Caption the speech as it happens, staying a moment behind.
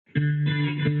Hello,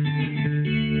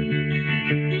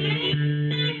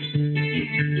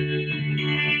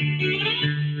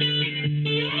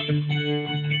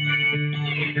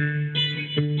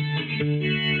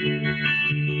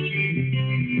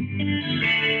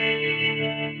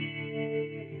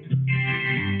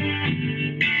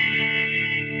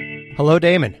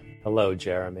 Damon. Hello,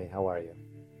 Jeremy. How are you?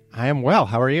 I am well.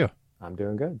 How are you? I'm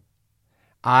doing good.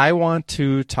 I want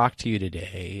to talk to you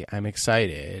today. I'm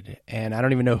excited, and I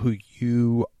don't even know who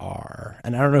you are,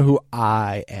 and I don't know who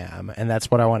I am, and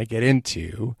that's what I want to get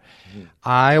into.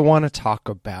 I want to talk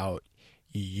about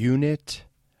unit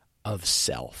of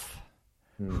self.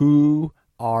 Who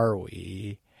are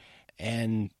we,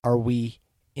 and are we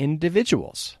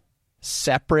individuals,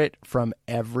 separate from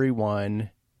everyone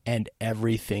and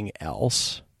everything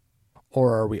else,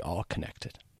 or are we all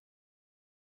connected?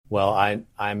 Well,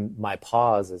 I'm my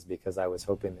pause is because I was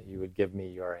hoping that you would give me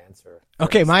your answer.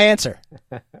 Okay, my answer.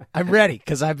 I'm ready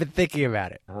because I've been thinking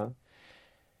about it. Uh-huh.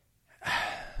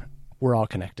 We're all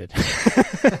connected.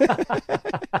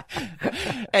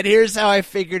 And here's how I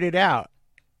figured it out.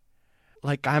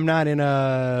 Like, I'm not in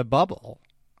a bubble.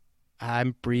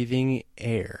 I'm breathing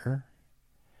air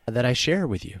that I share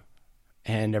with you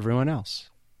and everyone else.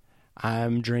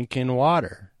 I'm drinking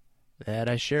water that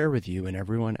I share with you and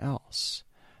everyone else.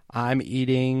 I'm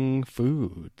eating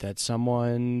food that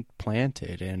someone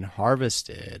planted and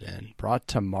harvested and brought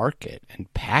to market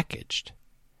and packaged.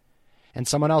 And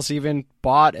someone else even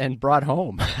bought and brought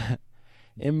home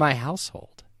in my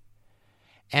household.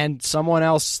 And someone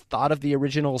else thought of the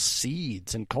original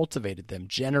seeds and cultivated them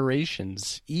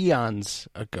generations, eons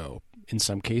ago, in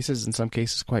some cases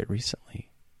quite recently.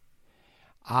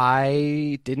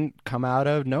 I didn't come out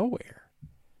of nowhere.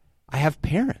 I have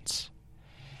parents.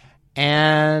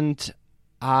 And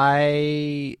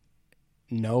I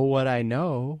know what I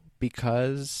know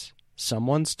because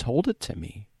someone's told it to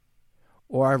me,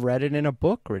 or I've read it in a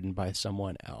book written by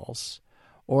someone else,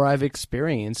 or I've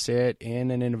experienced it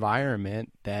in an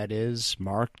environment that is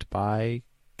marked by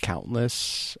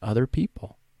countless other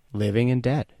people, living and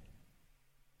dead.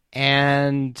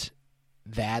 And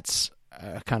that's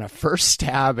a kind of first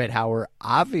stab at how we're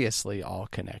obviously all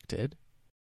connected.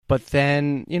 But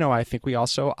then, I think we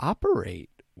also operate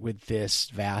with this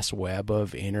vast web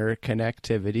of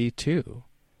interconnectivity too.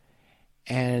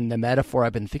 And the metaphor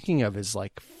I've been thinking of is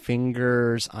like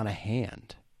fingers on a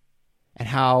hand. And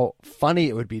how funny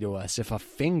it would be to us if a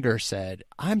finger said,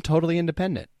 I'm totally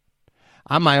independent.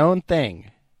 I'm my own thing.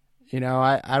 I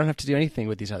don't have to do anything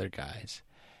with these other guys.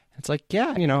 It's like,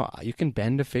 yeah, you can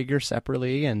bend a finger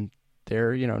separately and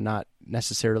they're, not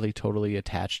necessarily totally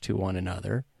attached to one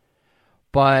another.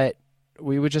 But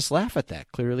we would just laugh at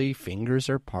that. Clearly, fingers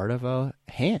are part of a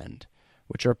hand,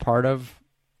 which are part of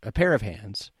a pair of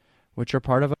hands, which are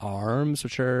part of arms,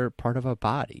 which are part of a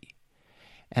body.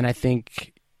 And I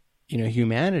think,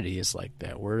 humanity is like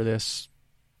that. We're this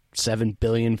 7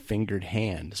 billion fingered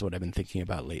hand is what I've been thinking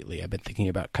about lately. I've been thinking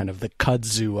about kind of the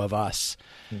kudzu of us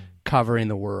covering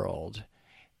the world.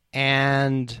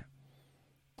 And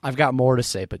I've got more to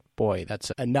say, but boy, that's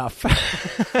enough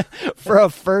for a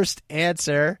first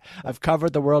answer. I've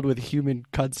covered the world with human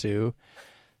kudzu.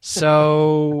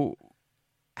 So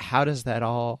how does that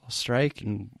all strike,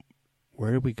 and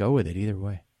where do we go with it either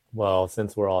way? Well,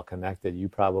 since we're all connected, you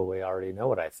probably already know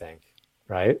what I think,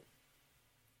 right?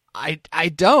 I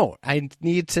don't. I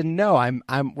need to know.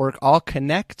 We're all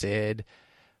connected,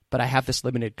 but I have this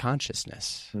limited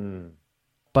consciousness.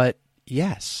 But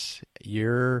yes,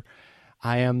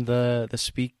 I am the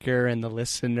speaker and the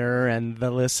listener and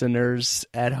the listeners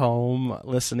at home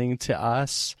listening to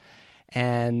us.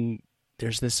 And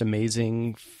there's this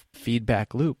amazing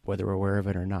feedback loop, whether we're aware of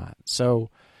it or not. So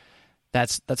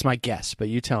that's my guess. But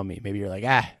you tell me. Maybe you're like,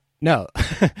 no.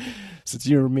 Since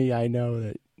you're me, I know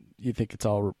that you think it's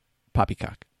all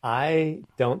poppycock. I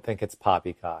don't think it's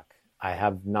poppycock. I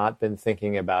have not been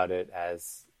thinking about it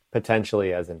as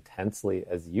potentially as intensely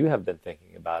as you have been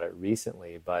thinking about it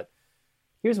recently, but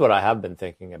here's what I have been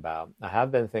thinking about. I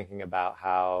have been thinking about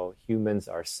how humans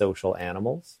are social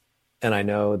animals. And I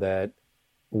know that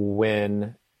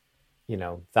when,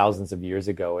 thousands of years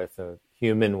ago, if a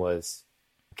human was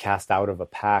cast out of a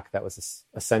pack, that was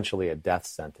essentially a death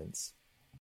sentence.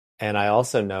 And I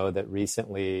also know that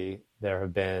recently there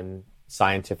have been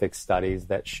scientific studies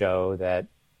that show that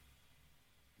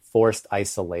forced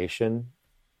isolation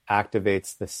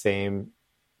activates the same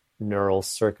neural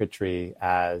circuitry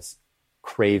as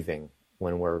craving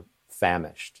when we're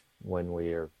famished, when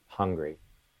we're hungry.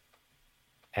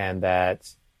 And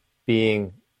that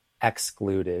being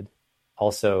excluded,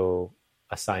 also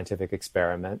a scientific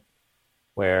experiment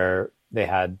where they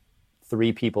had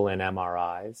 3 people in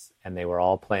MRIs, and they were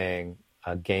all playing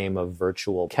a game of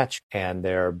virtual catch, and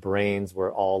their brains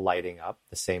were all lighting up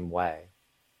the same way.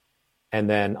 And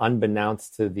then,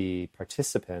 unbeknownst to the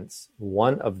participants,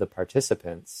 one of the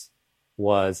participants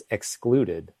was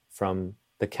excluded from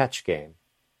the catch game,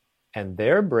 and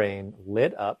their brain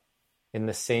lit up in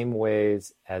the same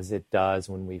ways as it does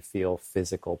when we feel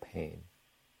physical pain.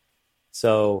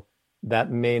 So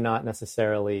that may not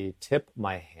necessarily tip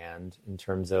my hand in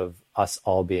terms of us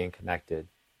all being connected,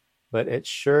 but it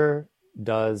sure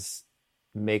does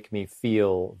make me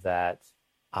feel that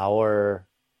our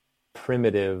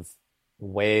primitive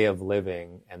way of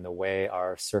living and the way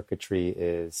our circuitry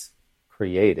is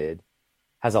created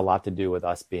has a lot to do with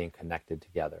us being connected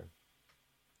together.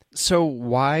 So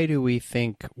why do we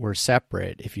think we're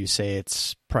separate if you say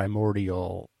it's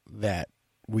primordial that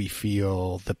we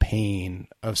feel the pain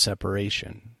of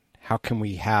separation? How can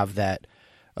we have that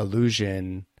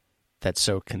illusion that's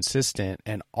so consistent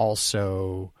and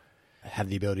also have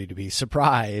the ability to be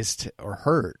surprised or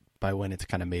hurt by when it's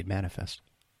kind of made manifest?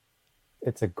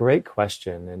 It's a great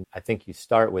question. And I think you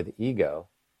start with ego,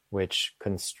 which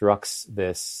constructs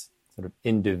this sort of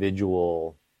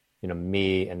individual,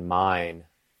 me and mine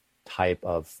type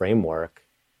of framework.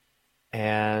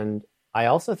 And I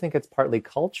also think it's partly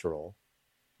cultural,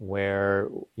 where,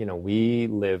 we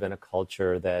live in a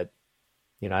culture that,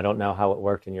 I don't know how it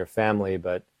worked in your family,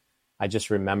 but I just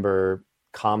remember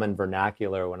common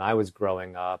vernacular when I was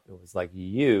growing up. It was like,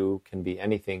 you can be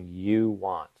anything you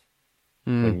want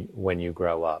when you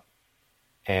grow up.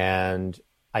 And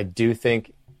I do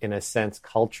think, in a sense,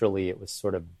 culturally, it was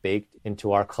sort of baked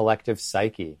into our collective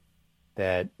psyche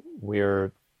that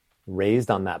we're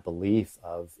raised on that belief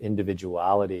of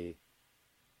individuality.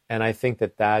 And I think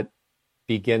that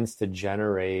begins to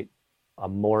generate a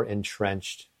more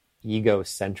entrenched,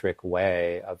 egocentric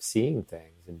way of seeing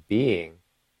things and being.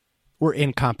 We're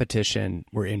in competition.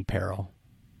 We're in peril.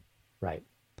 Right.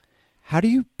 How do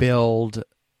you build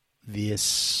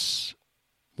this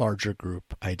larger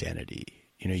group identity?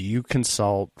 You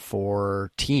consult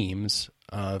for teams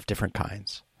of different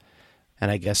kinds. And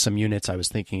I guess some units I was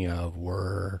thinking of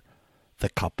were the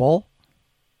couple,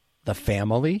 the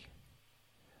family,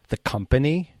 the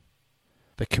company,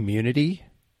 the community,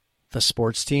 the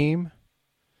sports team,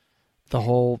 the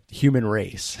whole human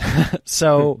race.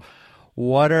 So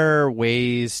what are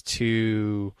ways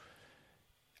to,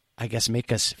 I guess,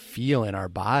 make us feel in our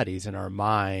bodies and our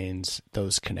minds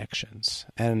those connections?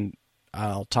 And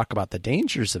I'll talk about the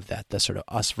dangers of that, the sort of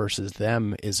us versus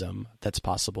them-ism that's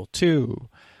possible too.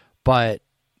 But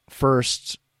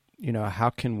first, how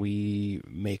can we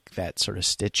make that sort of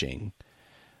stitching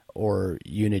or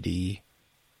unity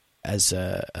as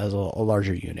a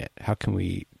larger unit? How can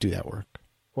we do that work?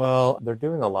 Well, they're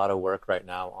doing a lot of work right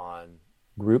now on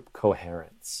group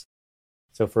coherence.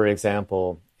 So for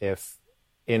example, if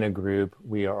in a group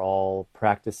we are all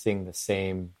practicing the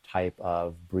same type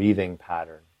of breathing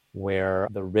pattern, where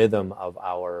the rhythm of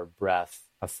our breath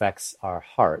affects our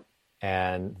heart,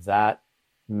 and that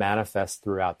manifests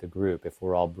throughout the group if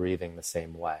we're all breathing the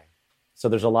same way. So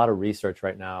there's a lot of research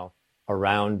right now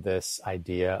around this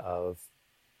idea of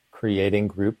creating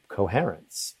group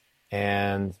coherence.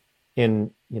 And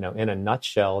in a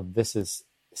nutshell, this is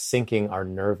syncing our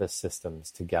nervous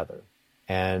systems together.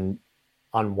 And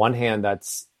on one hand,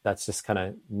 that's just kind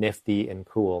of nifty and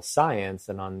cool science.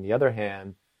 And on the other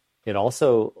hand, it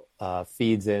also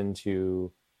feeds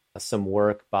into some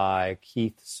work by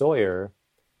Keith Sawyer,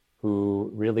 who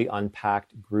really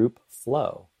unpacked group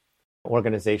flow,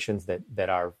 organizations that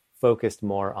are focused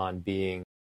more on being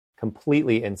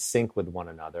completely in sync with one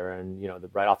another. And,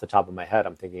 right off the top of my head,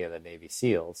 I'm thinking of the Navy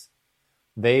SEALs.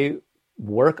 They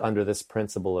work under this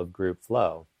principle of group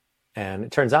flow. And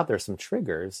it turns out there's some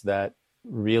triggers that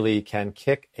really can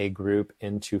kick a group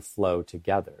into flow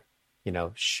together,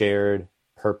 shared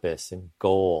purpose and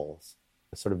goals,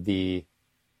 sort of the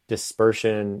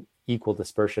equal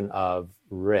dispersion of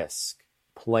risk,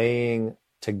 playing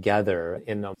together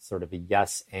in a sort of a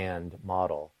yes and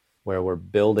model where we're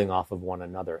building off of one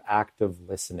another, active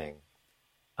listening.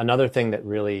 Another thing that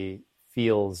really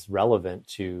feels relevant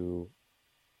to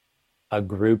a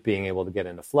group being able to get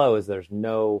into flow is there's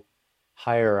no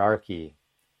hierarchy.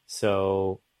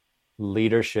 So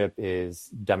leadership is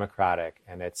democratic,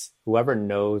 and it's whoever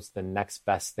knows the next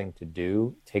best thing to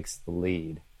do takes the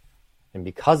lead. And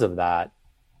because of that,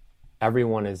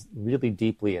 everyone is really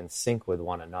deeply in sync with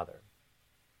one another.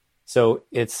 So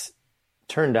it's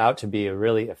turned out to be a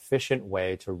really efficient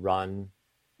way to run,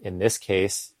 in this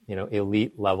case,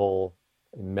 elite level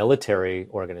military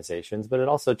organizations, but it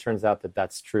also turns out that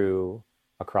that's true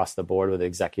across the board with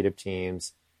executive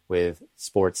teams, with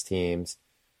sports teams.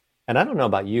 And I don't know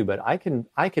about you, but I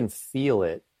can feel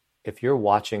it if you're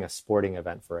watching a sporting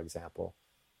event, for example.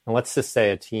 And let's just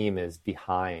say a team is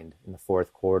behind in the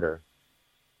fourth quarter.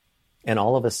 And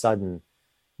all of a sudden,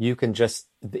 you can just,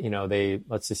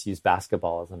 let's just use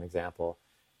basketball as an example.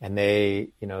 And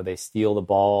they steal the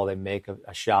ball, they make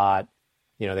a shot,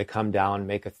 they come down,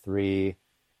 make a three,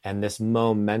 and this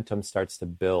momentum starts to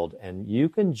build, and you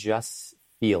can just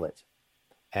feel it.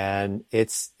 And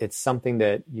it's something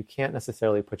that you can't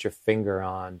necessarily put your finger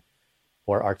on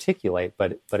or articulate,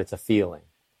 but it's a feeling.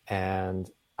 And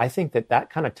I think that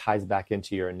kind of ties back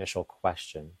into your initial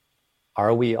question.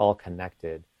 Are we all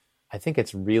connected? I think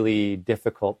it's really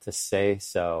difficult to say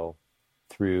so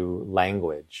through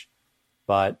language,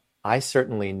 but I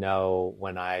certainly know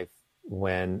when I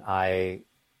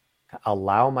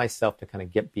allow myself to kind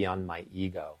of get beyond my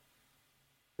ego,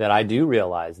 that I do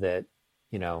realize that,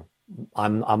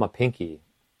 I'm a pinky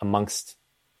amongst,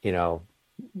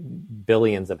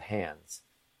 billions of hands.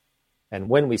 And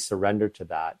when we surrender to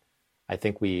that, I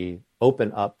think we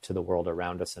open up to the world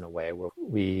around us in a way where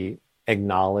we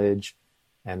acknowledge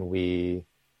and we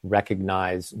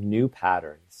recognize new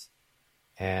patterns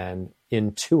and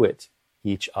intuit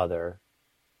each other,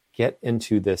 get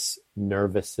into this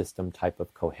nervous system type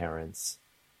of coherence.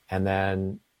 And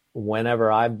then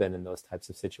whenever I've been in those types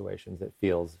of situations, it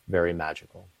feels very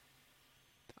magical.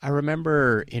 I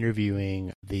remember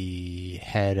interviewing the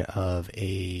head of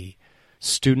a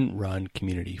student-run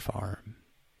community farm,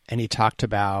 and he talked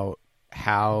about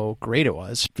how great it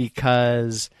was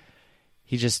because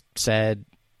he just said,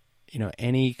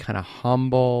 any kind of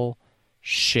humble,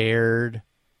 shared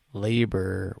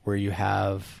labor where you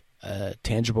have a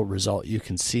tangible result you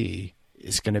can see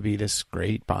is going to be this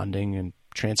great bonding and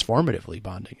transformatively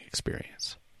bonding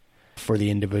experience for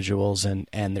the individuals, and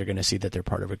they're going to see that they're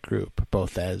part of a group,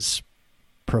 both as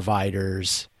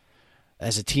providers,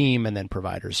 as a team, and then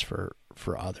providers for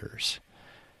others.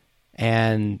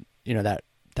 And,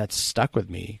 that stuck with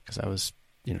me because I was,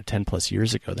 10 plus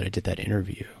years ago that I did that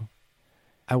interview.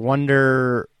 I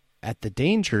wonder at the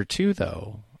danger too,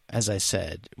 though, as I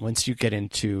said, once you get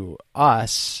into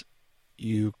us,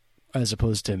 you, as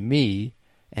opposed to me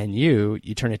and you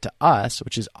turn it to us,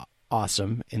 which is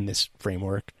awesome in this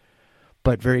framework.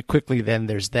 But very quickly, then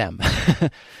there's them.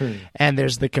 And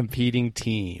there's the competing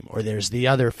team, or there's the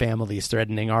other families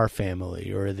threatening our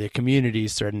family, or the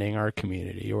communities threatening our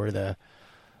community, or the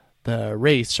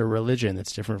race or religion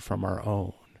that's different from our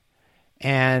own.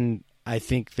 And I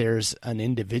think there's an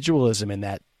individualism in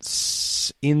that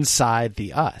inside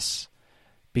the us,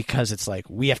 because it's like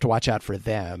we have to watch out for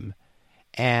them.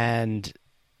 And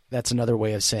that's another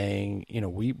way of saying,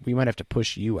 we might have to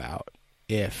push you out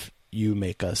if you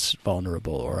make us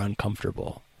vulnerable or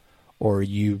uncomfortable, or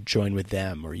you join with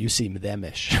them, or you seem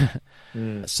them-ish.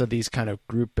 So these kind of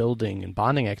group building and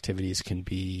bonding activities can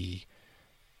be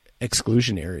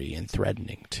exclusionary and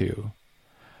threatening too.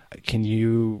 Can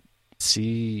you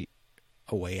see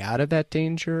a way out of that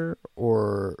danger,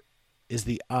 or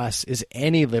is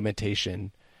any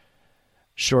limitation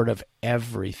short of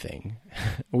everything?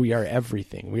 We are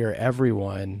everything. We are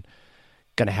everyone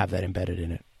going to have that embedded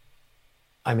in it.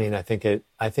 I mean, I think it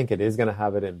is going to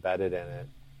have it embedded in it.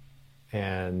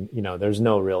 And, there's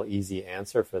no real easy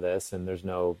answer for this, and there's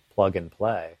no plug and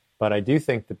play. But I do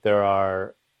think that there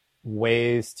are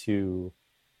ways to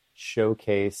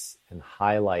showcase and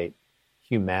highlight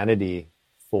humanity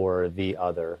for the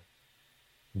other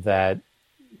that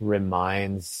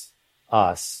reminds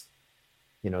us,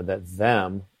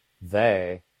 that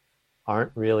they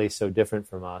aren't really so different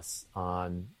from us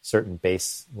on certain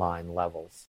baseline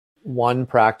levels. One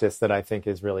practice that I think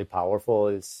is really powerful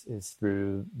is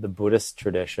through the Buddhist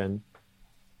tradition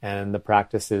and the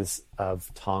practices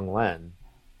of Tonglen.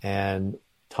 And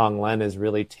Tonglen is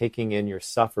really taking in your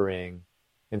suffering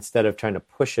instead of trying to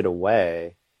push it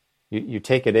away. You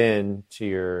take it in to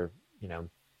your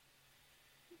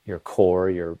core,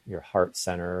 your heart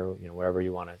center, wherever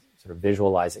you want to sort of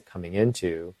visualize it coming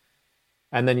into,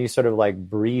 and then you sort of like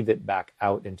breathe it back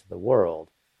out into the world.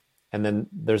 And then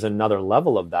there's another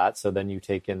level of that. So then you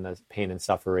take in the pain and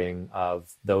suffering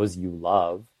of those you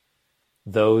love,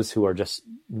 those who are just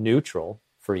neutral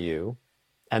for you,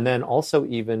 and then also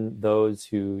even those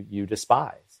who you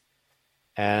despise.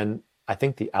 And I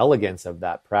think the elegance of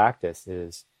that practice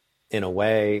is, in a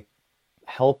way,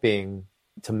 helping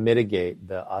to mitigate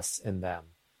the us and them,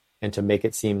 and to make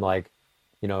it seem like,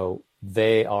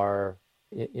 they are,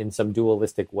 in some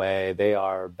dualistic way, they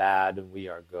are bad and we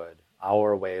are good.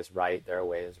 Our way is right, their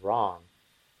way is wrong.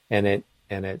 And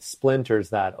it splinters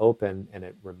that open, and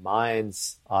it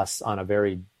reminds us on a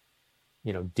very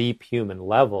deep human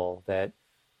level, that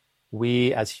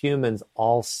we as humans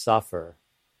all suffer,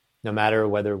 no matter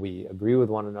whether we agree with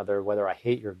one another, whether I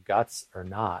hate your guts or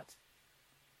not,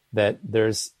 that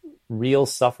there's real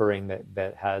suffering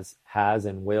that has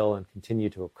and will and continue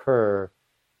to occur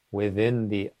within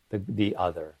the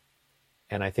other.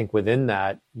 And I think within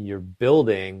that, you're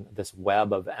building this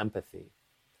web of empathy.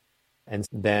 And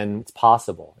then it's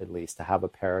possible, at least, to have a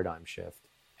paradigm shift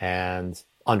and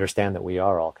understand that we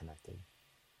are all connected.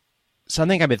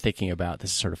 Something I've been thinking about,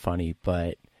 this is sort of funny,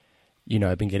 but,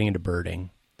 I've been getting into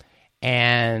birding.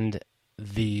 And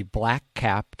the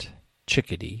black-capped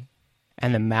chickadee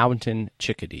and the mountain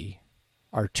chickadee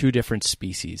are two different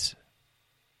species.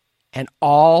 And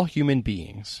all human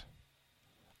beings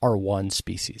are one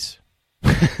species.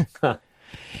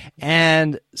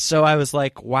 And so I was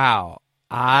like, wow,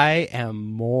 I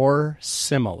am more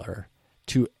similar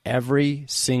to every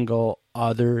single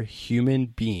other human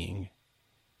being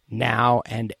now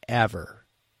and ever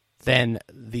than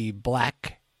the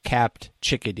black-capped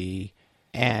chickadee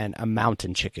and a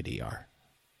mountain chickadee are.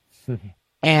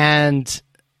 And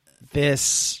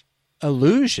this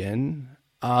illusion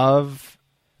of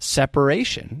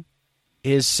separation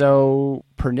is so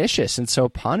pernicious and so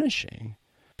punishing,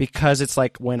 because it's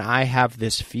like when I have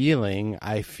this feeling,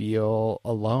 I feel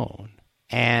alone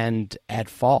and at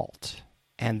fault,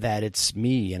 and that it's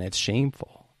me and it's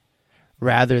shameful,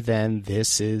 rather than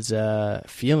this is a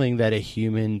feeling that a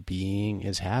human being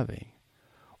is having,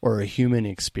 or a human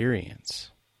experience.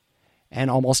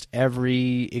 And almost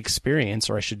every experience,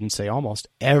 or I shouldn't say almost,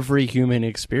 every human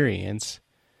experience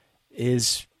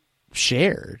is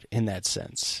shared in that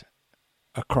sense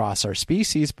across our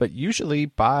species, but usually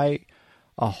by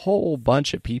a whole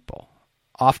bunch of people,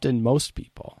 often most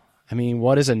people. I mean,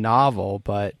 what is a novel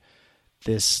but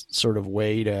this sort of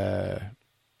way to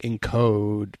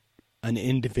encode an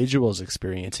individual's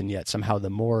experience, and yet somehow the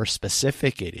more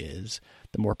specific it is,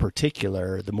 the more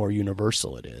particular, the more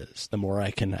universal it is, the more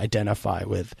I can identify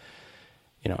with,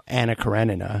 Anna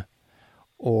Karenina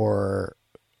or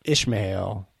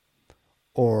Ishmael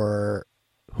or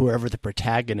whoever the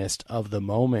protagonist of the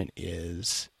moment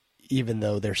is, even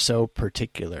though they're so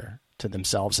particular to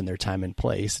themselves and their time and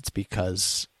place. It's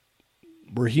because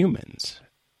we're humans.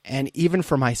 And even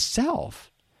for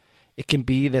myself, it can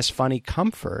be this funny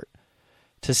comfort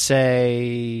to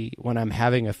say, when I'm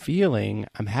having a feeling,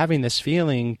 I'm having this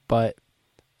feeling, but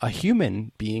a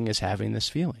human being is having this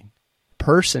feeling.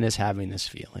 Person is having this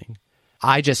feeling.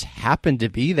 I just happen to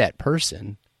be that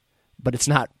person, but it's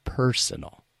not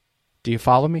personal. Do you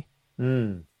follow me?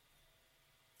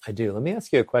 I do. Let me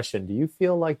ask you a question. Do you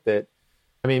feel like that?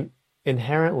 I mean,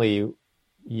 inherently,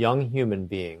 young human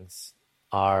beings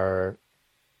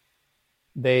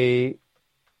they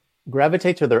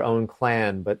gravitate to their own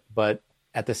clan, but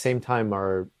at the same time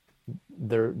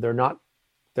they're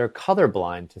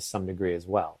colorblind to some degree as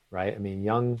well, right? I mean,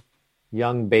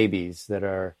 young babies that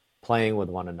are playing with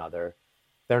one another,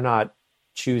 they're not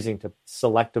choosing to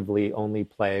selectively only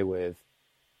play with,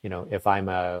 if I'm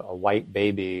a white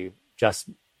baby, just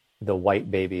the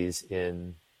white babies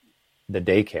in the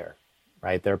daycare,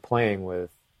 right? They're playing with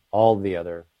all the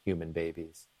other human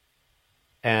babies.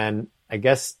 And I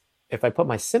guess if I put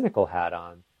my cynical hat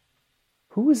on,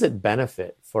 who does it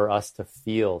benefit for us to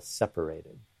feel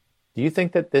separated? Do you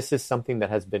think that this is something that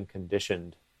has been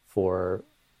conditioned for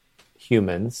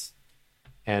humans?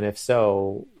 And if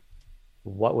so,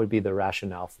 what would be the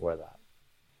rationale for that?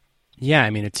 Yeah, I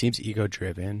mean, it seems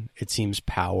ego-driven. It seems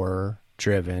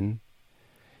power-driven.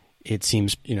 It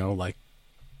seems, like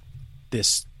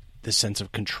this sense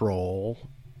of control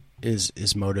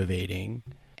is motivating.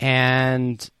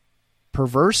 And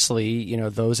perversely,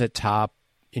 those at top,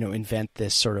 invent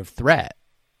this sort of threat.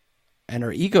 And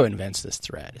our ego invents this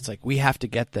threat. It's like we have to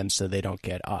get them so they don't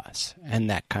get us. And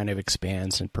that kind of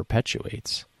expands and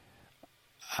perpetuates,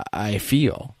 I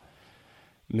feel.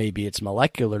 Maybe it's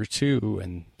molecular too,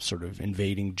 and sort of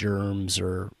invading germs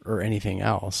or anything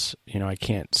else. I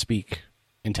can't speak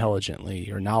intelligently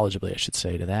or knowledgeably, I should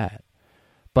say, to that.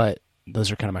 But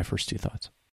those are kind of my first two thoughts.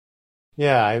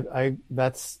 Yeah, I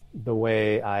that's the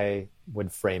way I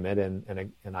would frame it,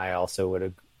 and I also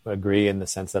would agree in the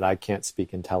sense that I can't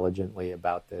speak intelligently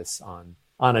about this on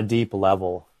a deep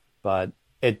level, but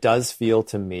it does feel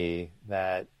to me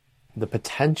that the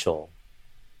potential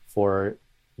for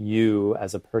you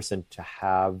as a person to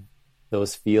have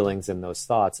those feelings and those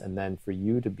thoughts, and then for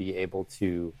you to be able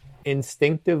to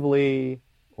instinctively,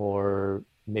 or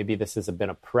maybe this has been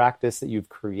a practice that you've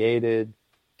created,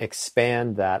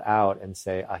 expand that out and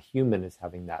say a human is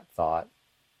having that thought.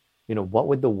 What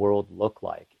would the world look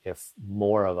like if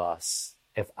more of us,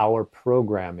 if our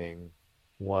programming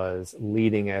was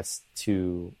leading us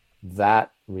to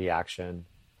that reaction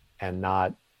and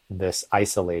not this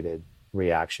isolated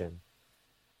reaction.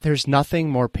 There's nothing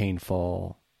more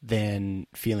painful than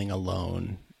feeling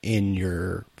alone in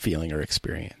your feeling or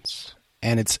experience.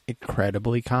 And it's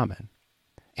incredibly common.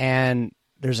 And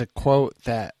there's a quote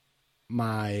that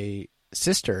my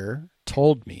sister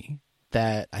told me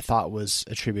that I thought was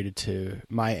attributed to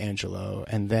Maya Angelou.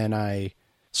 And then I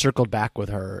circled back with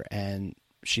her, and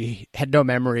she had no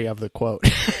memory of the quote.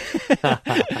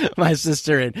 My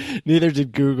sister, and neither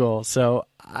did Google. So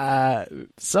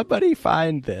somebody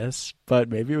find this, but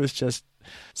maybe it was just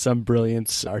some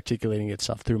brilliance articulating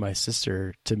itself through my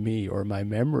sister to me, or my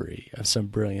memory of some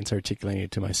brilliance articulating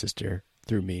it to my sister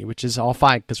through me, which is all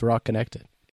fine because we're all connected.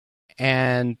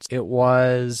 And it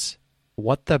was,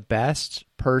 what the best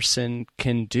person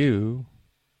can do,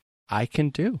 I can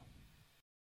do.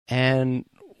 And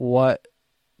what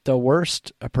the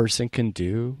worst a person can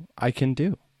do, I can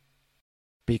do.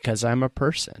 Because I'm a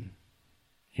person.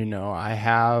 You know, I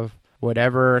have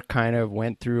whatever kind of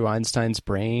went through Einstein's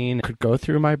brain could go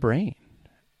through my brain.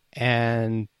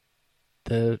 And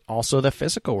also the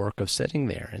physical work of sitting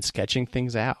there and sketching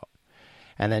things out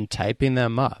and then typing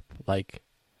them up. Like,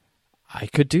 I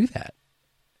could do that.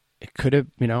 It could have,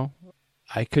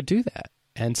 I could do that.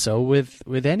 And so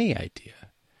with any idea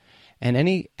and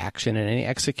any action and any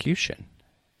execution,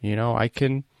 I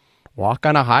can walk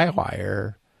on a high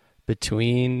wire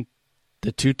between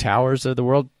the two towers of the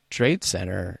World Trade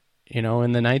Center, in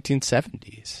the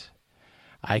 1970s.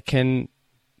 I can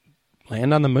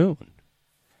land on the moon.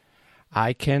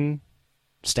 I can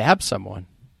stab someone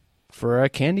for a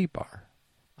candy bar.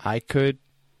 I could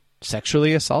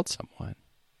sexually assault someone.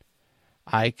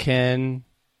 I can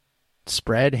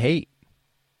spread hate.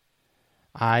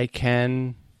 I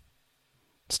can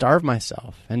starve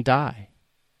myself and die.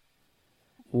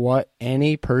 What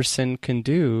any person can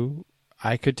do,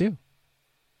 I could do.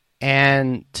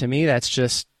 And to me, that's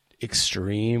just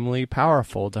extremely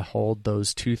powerful to hold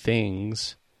those two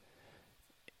things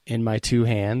in my two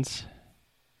hands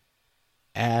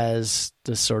as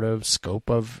the sort of scope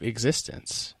of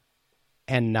existence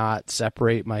and not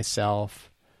separate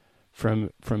myself from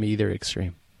either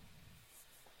extreme.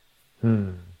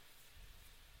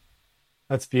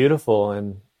 That's beautiful.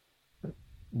 And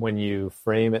when you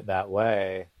frame it that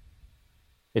way,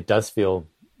 it does feel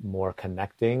more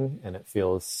connecting, and it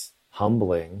feels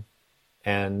humbling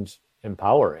and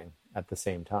empowering at the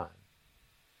same time.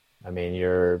 I mean,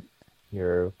 you're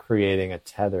creating a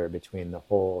tether between the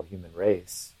whole human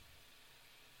race,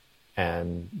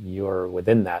 and you're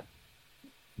within that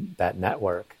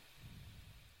network.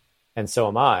 And so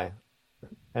am I.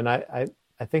 And I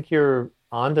think you're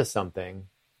onto something.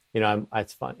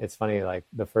 It's funny, like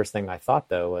the first thing I thought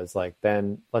though was like,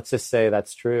 then let's just say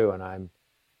that's true. And I'm,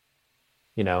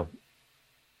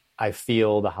 I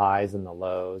feel the highs and the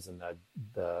lows and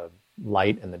the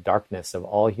light and the darkness of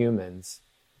all humans.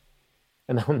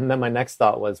 And then my next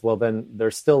thought was, well, then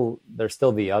there's still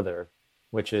the other,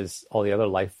 which is all the other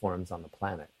life forms on the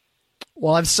planet.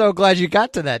 Well, I'm so glad you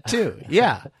got to that too.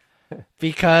 Yeah.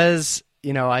 Because,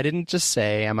 I didn't just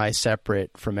say, am I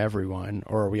separate from everyone,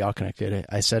 or are we all connected?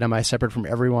 I said, am I separate from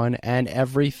everyone and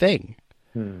everything?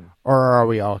 Or are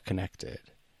we all connected?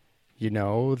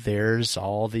 There's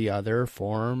all the other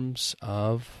forms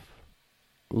of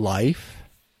life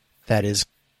that is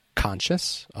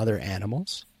conscious, other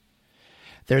animals.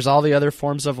 There's all the other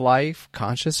forms of life,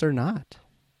 conscious or not.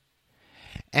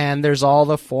 And there's all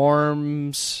the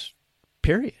forms,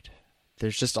 period.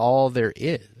 There's just all there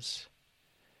is.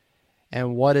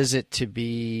 And what is it to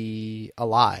be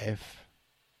alive?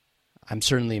 I'm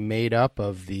certainly made up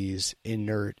of these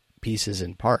inert pieces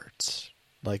and parts,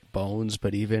 like bones,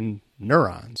 but even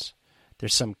neurons.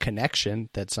 There's some connection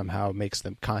that somehow makes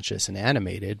them conscious and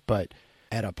animated, but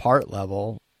at a part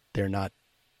level, they're not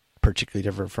particularly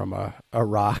different from a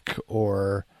rock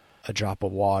or a drop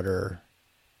of water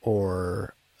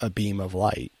or a beam of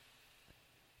light.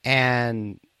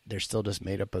 And they're still just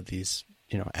made up of these,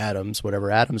 atoms, whatever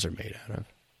atoms are made out of.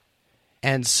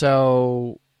 And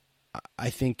so I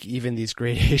think even these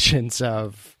gradations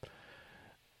of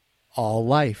all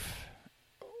life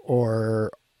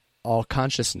or all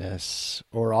consciousness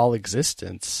or all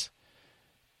existence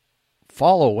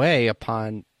fall away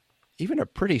upon even a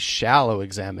pretty shallow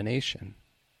examination.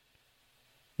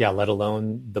 Yeah, let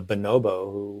alone the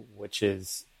bonobo, which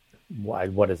is,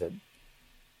 what is it?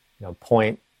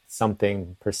 Point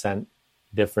something %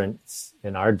 difference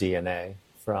in our DNA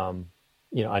from,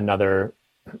 another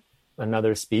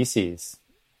species.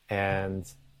 And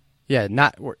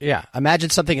imagine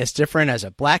something as different as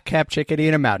a black-capped chickadee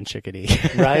and a mountain chickadee.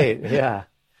 Right. Yeah.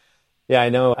 Yeah, I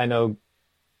know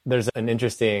there's an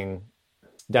interesting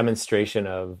demonstration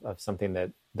of something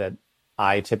that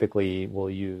I typically will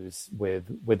use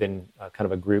within kind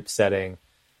of a group setting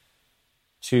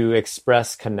to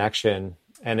express connection.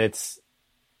 And it's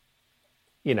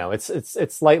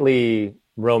slightly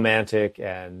romantic,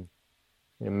 and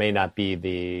it may not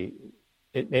be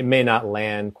it may not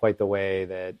land quite the way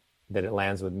that it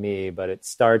lands with me, but it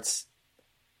starts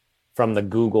from the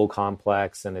Google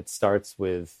complex, and it starts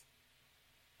with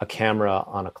a camera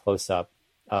on a close-up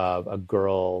of a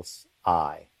girl's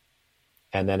eye,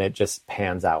 and then it just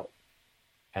pans out.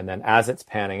 And then as it's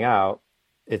panning out,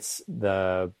 it's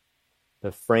the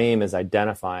frame is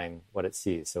identifying what it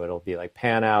sees. So it'll be like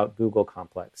pan out Google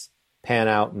complex, pan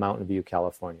out Mountain View,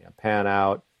 California, pan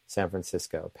out San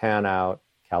Francisco, pan out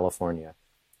California,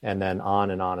 and then on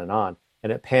and on and on.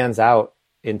 And it pans out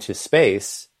into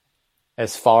space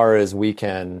as far as we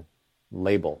can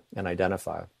label and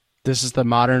identify. This is the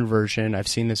modern version. I've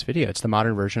seen this video. It's the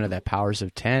modern version of that Powers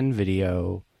of 10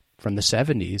 video from the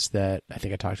 70s that I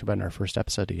think I talked about in our first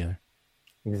episode together.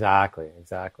 Exactly.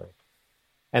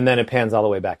 And then it pans all the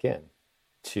way back in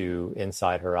to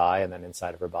inside her eye, and then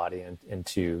inside of her body, and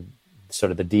into sort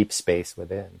of the deep space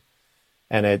within.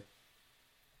 And it,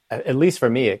 at least for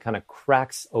me, it kind of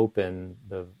cracks open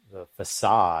the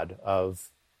facade of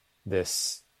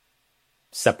this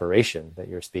separation that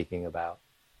you're speaking about.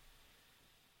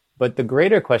 But the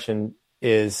greater question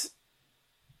is,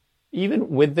 even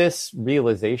with this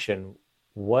realization,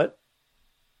 what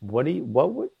would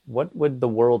the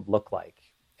world look like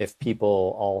if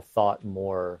people all thought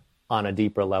more on a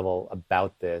deeper level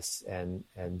about this, and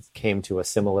came to a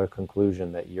similar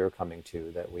conclusion that you're coming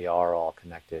to, that we are all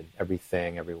connected,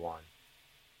 everything, everyone?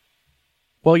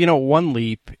 Well, one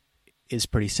leap is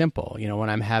pretty simple. When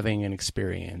I'm having an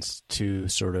experience, to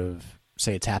sort of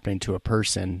say it's happening to a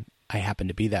person, I happen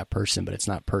to be that person, but it's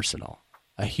not personal.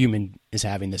 A human is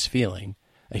having this feeling.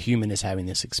 A human is having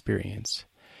this experience.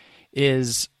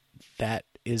 That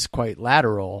is quite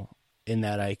lateral, in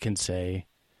that I can say,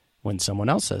 when someone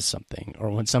else says something,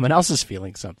 or when someone else is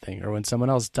feeling something, or when someone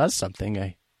else does something,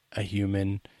 a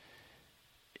human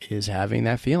is having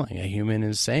that feeling. A human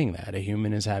is saying that. A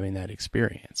human is having that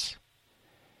experience.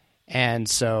 And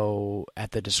so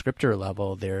at the descriptor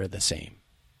level, they're the same.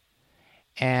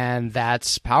 And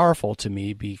that's powerful to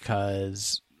me,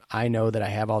 because I know that I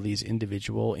have all these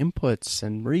individual inputs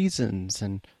and reasons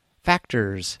and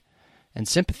factors and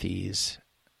sympathies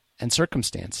and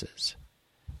circumstances.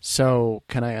 So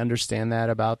can I understand that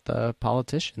about the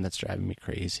politician that's driving me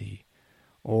crazy,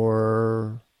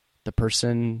 or the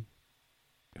person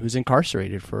who's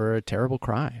incarcerated for a terrible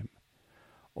crime,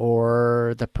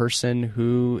 or the person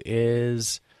who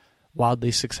is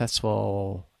wildly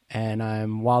successful and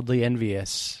I'm wildly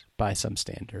envious by some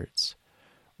standards,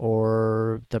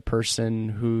 or the person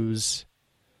who's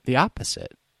the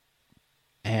opposite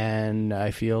and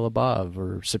I feel above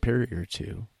or superior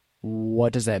to?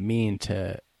 What does that mean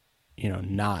to,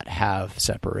 not have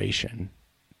separation?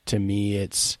 To me,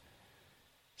 it's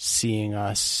seeing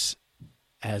us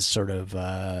as sort of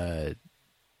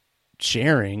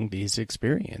sharing these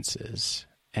experiences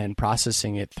and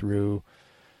processing it through,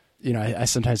 I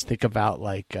sometimes think about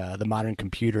like the modern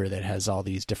computer that has all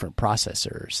these different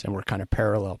processors, and we're kind of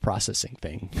parallel processing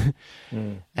thing.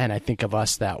 And I think of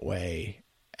us that way,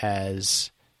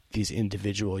 as these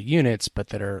individual units, but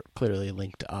that are clearly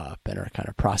linked up and are kind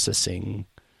of processing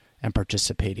and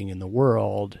participating in the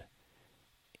world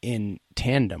in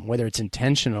tandem. Whether it's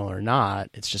intentional or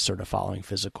not, it's just sort of following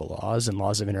physical laws and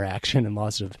laws of interaction and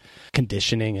laws of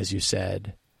conditioning, as you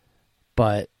said.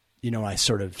 But, I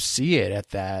sort of see it at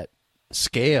that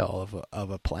scale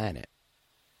of a planet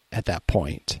at that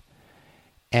point.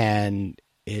 And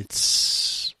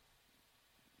it's,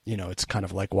 it's kind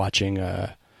of like watching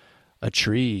a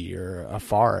tree or a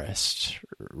forest,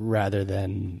 rather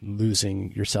than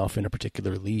losing yourself in a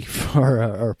particular leaf or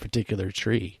a particular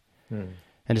tree.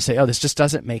 And to say, oh, this just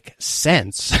doesn't make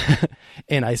sense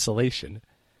in isolation.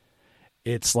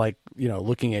 It's like,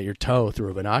 looking at your toe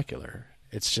through a binocular.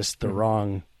 It's just the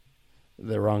wrong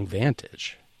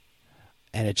vantage.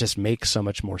 And it just makes so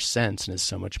much more sense and is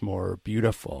so much more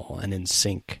beautiful and in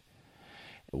sync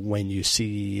when you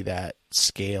see that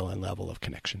scale and level of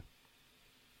connection.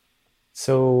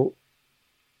 So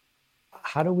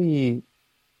how do we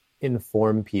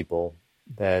inform people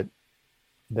that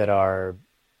are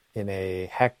in a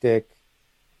hectic,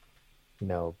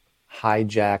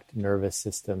 hijacked nervous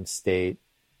system state,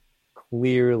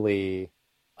 clearly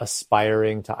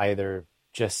aspiring to either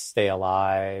just stay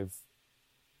alive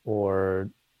or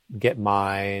get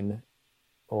mine,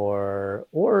 or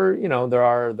there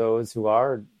are those who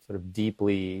are sort of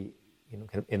deeply, kind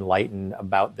of enlightened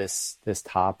about this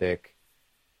topic,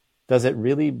 does it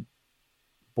really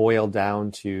boil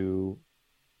down to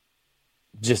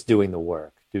just doing the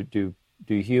work? Do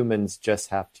humans just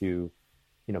have to,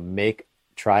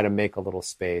 try to make a little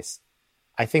space?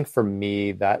 I think for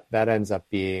me that ends up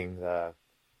being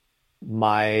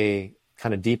my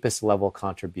kind of deepest level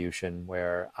contribution,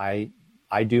 where I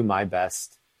do my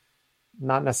best,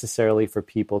 not necessarily for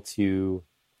people to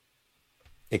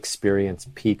experience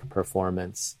peak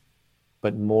performance,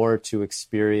 but more to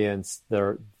experience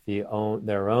their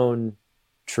own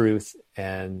truth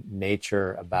and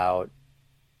nature about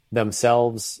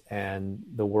themselves and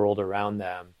the world around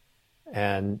them.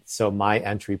 And so my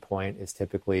entry point is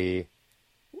typically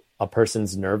a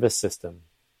person's nervous system,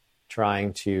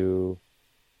 trying to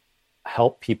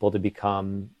help people to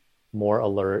become more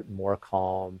alert, more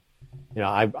calm.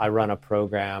 I run a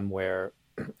program where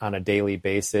on a daily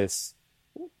basis,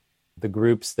 the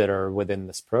groups that are within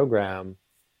this program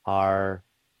are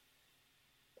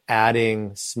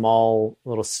adding small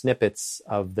little snippets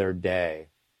of their day.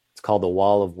 It's called the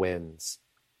Wall of Wins.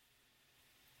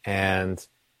 And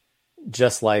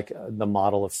just like the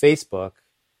model of Facebook,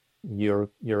 you're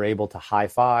able to high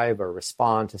five or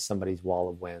respond to somebody's wall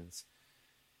of wins.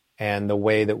 And the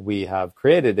way that we have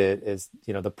created it is,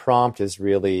 the prompt is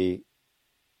really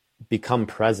become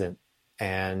present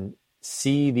and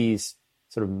see these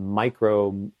sort of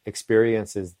micro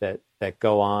experiences that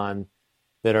go on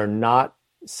that are not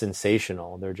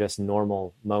sensational. They're just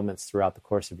normal moments throughout the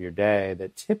course of your day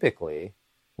that typically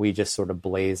we just sort of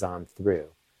blaze on through,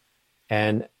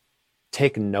 and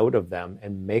take note of them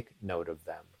and make note of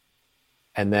them.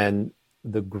 And then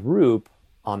the group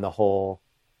on the whole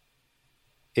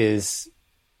is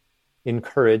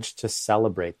encouraged to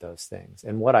celebrate those things.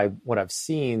 And what I've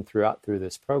seen through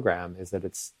this program is that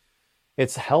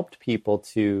it's helped people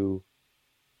to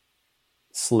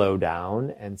slow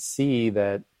down and see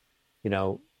that,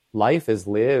 life is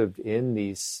lived in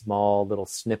these small little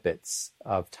snippets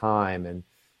of time,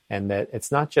 and that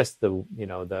it's not just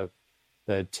the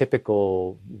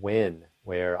typical win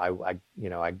where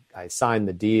I signed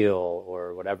the deal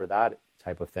or whatever, that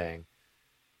type of thing.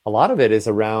 A lot of it is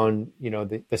around,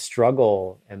 the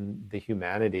struggle and the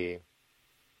humanity,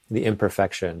 the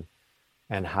imperfection,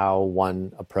 and how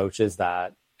one approaches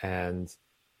that and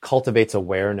cultivates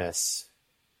awareness,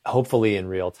 hopefully in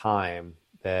real time,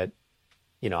 that,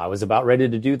 I was about ready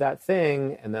to do that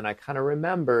thing. And then I kind of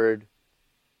remembered,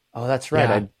 oh, that's right.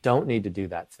 Yeah. I don't need to do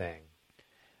that thing.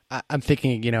 I'm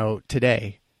thinking,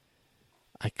 today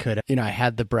I could, I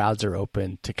had the browser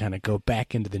open to kind of go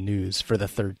back into the news for the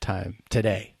third time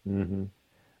today,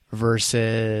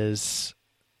 versus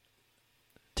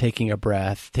taking a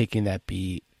breath, taking that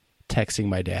beat, texting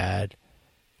my dad,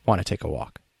 want to take a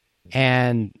walk.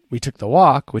 And we took the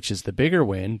walk, which is the bigger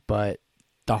win, but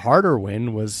the harder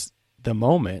win was the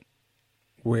moment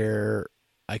where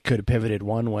I could have pivoted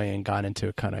one way and gone into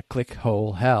a kind of click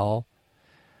hole hell,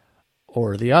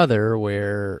 or the other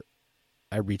where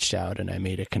I reached out and I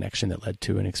made a connection that led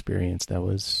to an experience that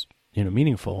was,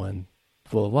 meaningful and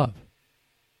full of love.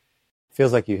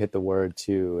 Feels like you hit the word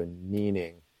too, and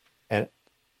meaning. And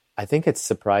I think it's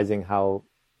surprising how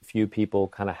few people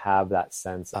kind of have that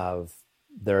sense of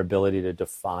their ability to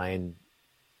define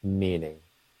meaning.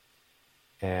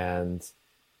 And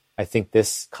I think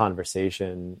this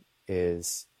conversation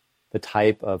is the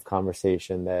type of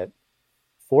conversation that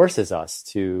forces us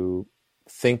to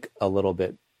think a little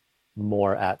bit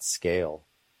more at scale.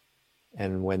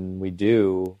 And when we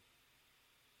do,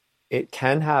 it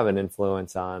can have an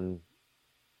influence on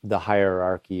the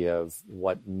hierarchy of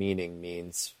what meaning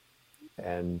means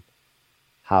and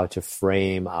how to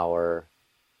frame our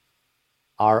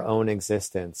own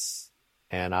existence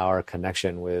and our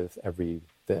connection with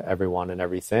everyone and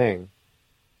everything.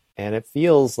 And it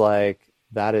feels like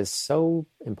that is so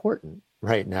important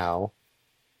right now,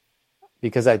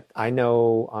 because I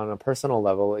know on a personal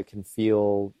level, it can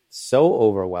feel so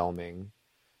overwhelming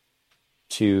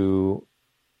to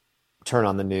turn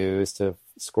on the news, to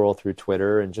scroll through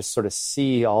Twitter and just sort of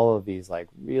see all of these like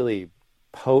really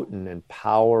potent and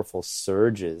powerful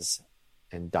surges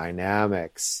and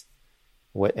dynamics,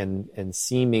 and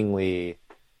seemingly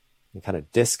kind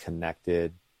of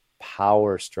disconnected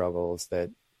power struggles that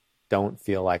don't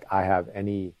feel like I have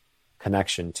any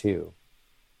connection to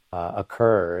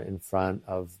occur in front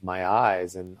of my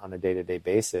eyes and on a day-to-day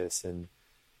basis.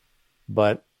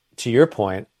 But to your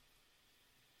point,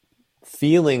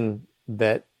 feeling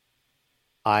that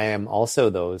I am also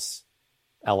those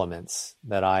elements,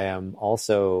 that I am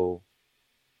also,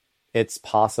 it's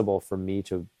possible for me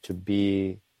to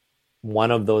be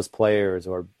one of those players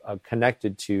or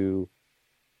connected to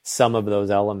some of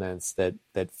those elements that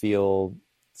feel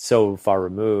so far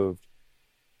removed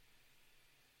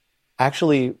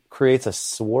actually creates a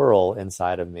swirl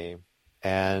inside of me.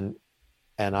 And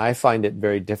I find it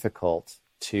very difficult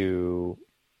to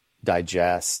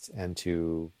digest and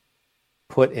to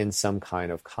put in some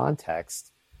kind of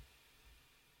context.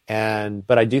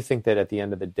 But I do think that at the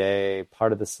end of the day,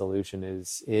 part of the solution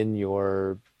is in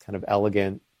your kind of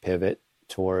elegant pivot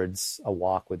towards a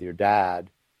walk with your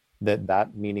dad,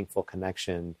 that meaningful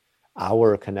connection,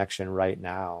 our connection right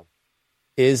now,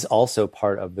 is also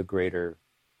part of the greater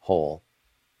whole.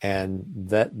 And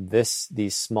that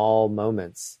these small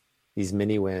moments, these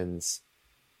mini wins,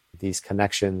 these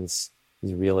connections,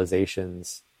 these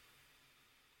realizations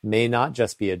may not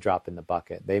just be a drop in the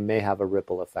bucket. They may have a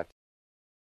ripple effect.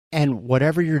 And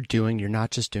whatever you're doing, you're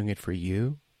not just doing it for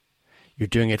you, you're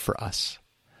doing it for us.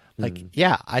 Like,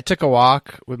 yeah, I took a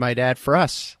walk with my dad for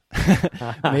us.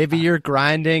 Maybe you're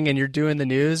grinding and you're doing the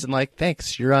news and like,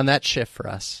 thanks, you're on that shift for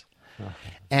us.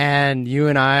 And you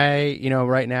and I,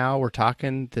 right now we're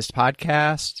talking this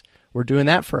podcast, we're doing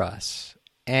that for us.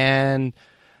 And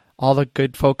all the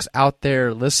good folks out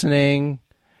there listening,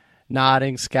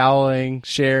 nodding, scowling,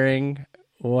 sharing,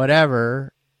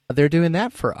 whatever, they're doing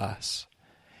that for us.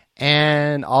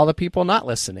 And all the people not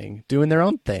listening, doing their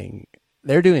own thing,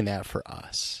 they're doing that for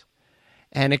us.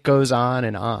 And it goes on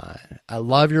and on. I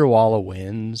love your wall of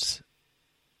wins.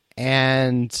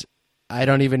 And I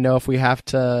don't even know if we have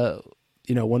to,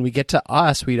 when we get to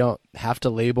us, we don't have to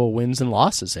label wins and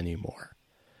losses anymore.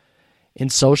 In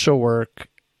social work,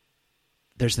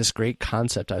 there's this great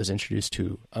concept I was introduced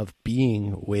to of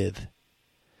being with,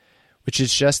 which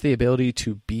is just the ability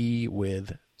to be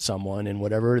with someone in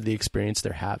whatever the experience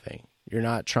they're having. You're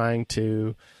not trying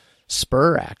to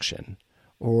spur action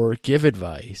or give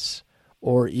advice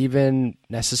or even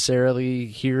necessarily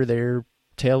hear their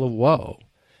tale of woe.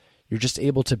 You're just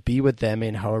able to be with them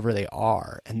in however they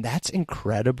are. And that's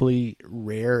incredibly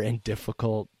rare and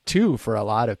difficult too for a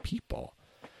lot of people.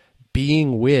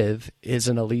 Being with is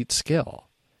an elite skill.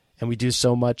 And we do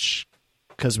so much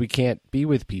because we can't be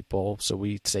with people, so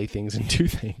we say things and do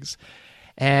things.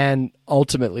 And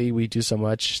ultimately, we do so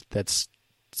much that's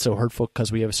so hurtful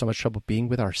because we have so much trouble being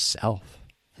with ourselves.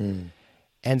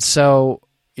 And so,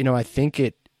 I think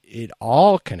it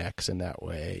all connects in that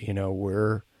way.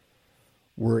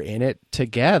 We're in it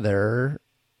together,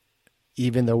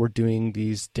 even though we're doing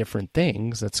these different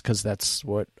things. That's because that's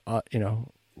what,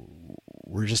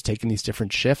 we're just taking these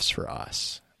different shifts for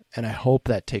us. And I hope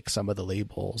that takes some of the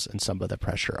labels and some of the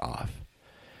pressure off.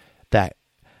 That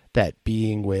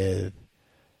being with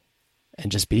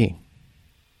and just being.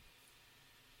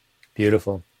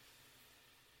 Beautiful.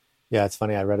 Yeah, it's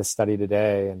funny. I read a study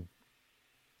today, and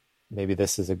maybe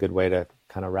this is a good way to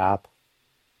kind of wrap,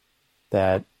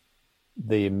 that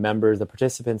the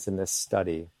participants in this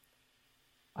study,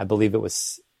 I believe it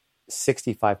was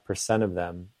 65% of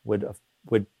them would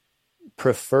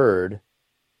preferred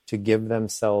to give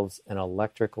themselves an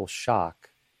electrical shock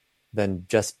than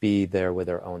just be there with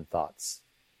their own thoughts.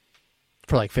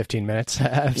 For like 15 minutes.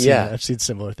 I've seen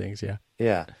similar things. Yeah.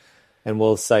 Yeah. And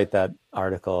we'll cite that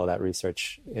article, that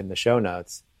research in the show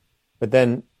notes. But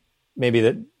then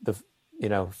maybe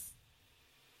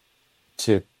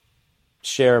to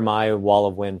share my wall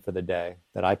of win for the day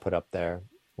that I put up there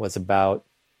was about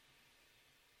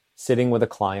sitting with a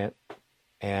client,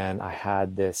 and I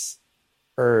had this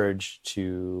urge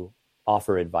to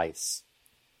offer advice.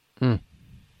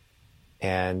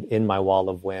 And in my wall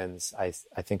of wins, I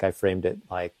think I framed it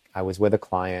like I was with a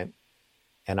client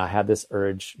and I had this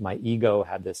urge, my ego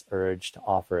had this urge to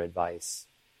offer advice.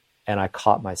 And I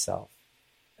caught myself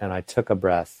and I took a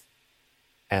breath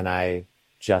and I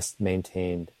just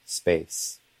maintained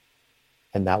space.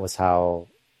 And that was how,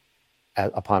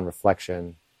 upon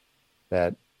reflection,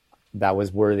 that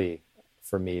was worthy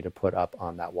for me to put up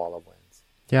on that wall of wins.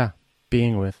 Yeah,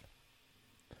 being with.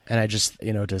 And I just,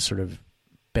 to sort of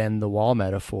bend the wall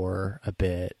metaphor a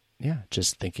bit,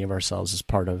 just thinking of ourselves as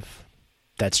part of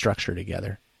that structure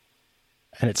together.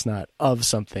 And it's not of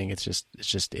something, it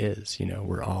just is,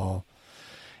 we're all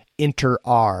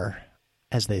inter-are,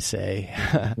 as they say,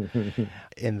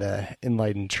 in the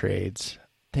enlightened trades.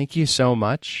 Thank you so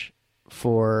much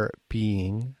for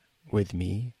being with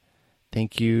me.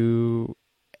 Thank you,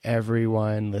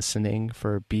 everyone listening,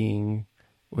 for being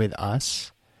with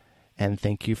us. And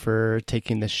thank you for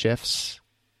taking the shifts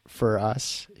for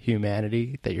us,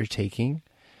 humanity, that you're taking.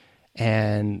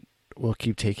 And we'll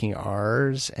keep taking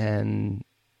ours. And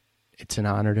it's an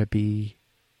honor to be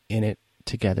in it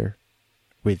together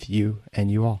with you and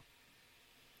you all.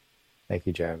 Thank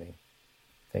you, Jeremy.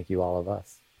 Thank you, all of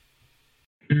us.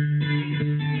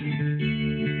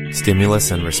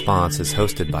 Stimulus and Response is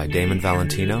hosted by Damon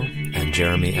Valentino and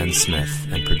Jeremy N. Smith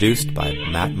and produced by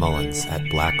Matt Mullins at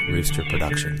Black Rooster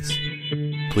Productions.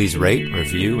 Please rate,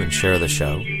 review, and share the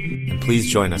show, and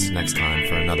please join us next time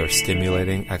for another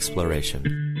stimulating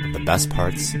exploration of the best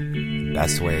parts and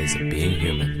best ways of being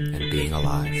human and being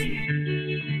alive.